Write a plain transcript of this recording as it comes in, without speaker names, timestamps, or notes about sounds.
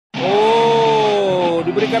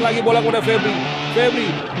Diberikan lagi bola kepada Febri.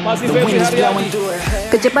 Masih Febri Hariadi.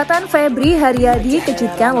 Kecepatan Febri Hariadi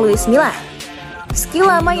kejutkan Luis Milla.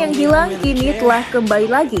 Skill lama yang hilang kini telah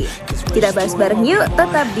kembali lagi. Kita bahas bareng yuk,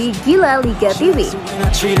 tetap di Gila Liga TV.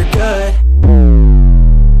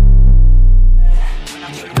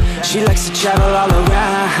 She likes to travel all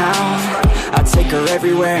around. I take her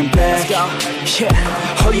everywhere and back. Yeah,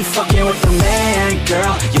 oh you fucking with the man,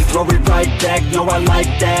 girl. You throw it right back. No, I like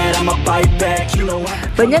that. I'ma bite back. You know I...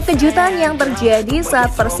 Banyak kejutan yang terjadi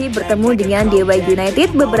saat Persib bertemu dengan Dewa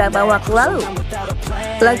United beberapa waktu lalu.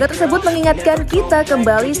 Laga tersebut mengingatkan kita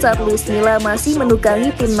kembali saat Luis Milla masih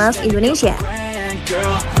menukangi timnas Indonesia.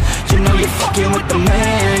 You know you're fucking with the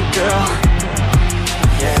man, girl.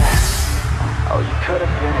 Yeah.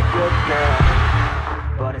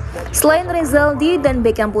 Selain Rezaldi dan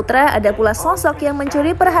Beckham Putra, ada pula sosok yang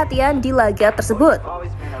mencuri perhatian di laga tersebut.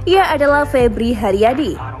 Ia adalah Febri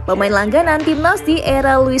Hariadi, pemain langganan timnas di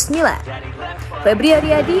era Luis Milla. Febri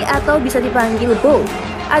Hariadi atau bisa dipanggil Bo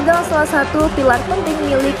adalah salah satu pilar penting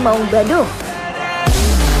milik Maung Bandung.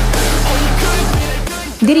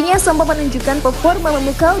 Dirinya sempat menunjukkan performa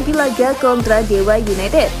memukau di laga kontra Dewa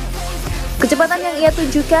United. Kecepatan yang ia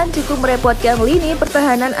tunjukkan cukup merepotkan lini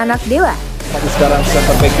pertahanan Anak Dewa. Tapi sekarang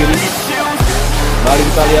center back kiri. Mari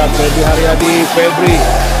kita lihat Febri Hariadi.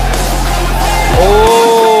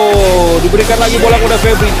 Oh, diberikan lagi bola kepada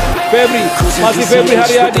Febri. Masih Febri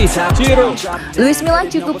Hariadi. Ciro. Luis Milla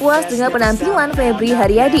cukup puas dengan penampilan Febri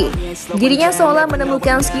Hariadi. Dirinya seolah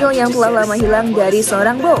menemukan skill yang telah lama hilang dari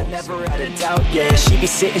seorang Bo.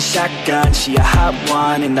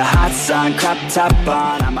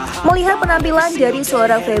 Melihat penampilan dari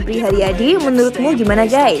seorang Febri Hariadi, menurutmu gimana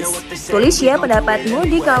guys? Tulis ya pendapatmu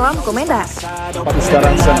di kolom komentar. Tapi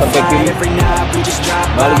sekarang center back kiri.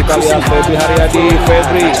 Mari kita lihat Febri Hariadi.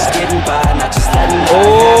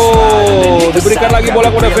 Oh, diberikan lagi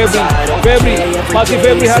bola kepada Febri. Masih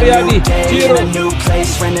Febri Hariadi. Ciro.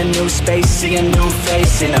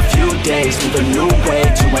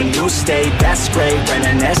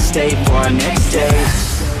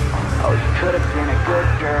 Oh, you could have been a good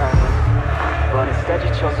girl, but instead you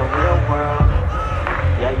chose a real world.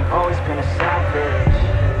 Yeah, you've always been a savage.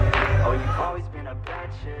 Oh, you've always been a bad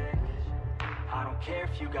chick. I don't care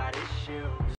if you got issues.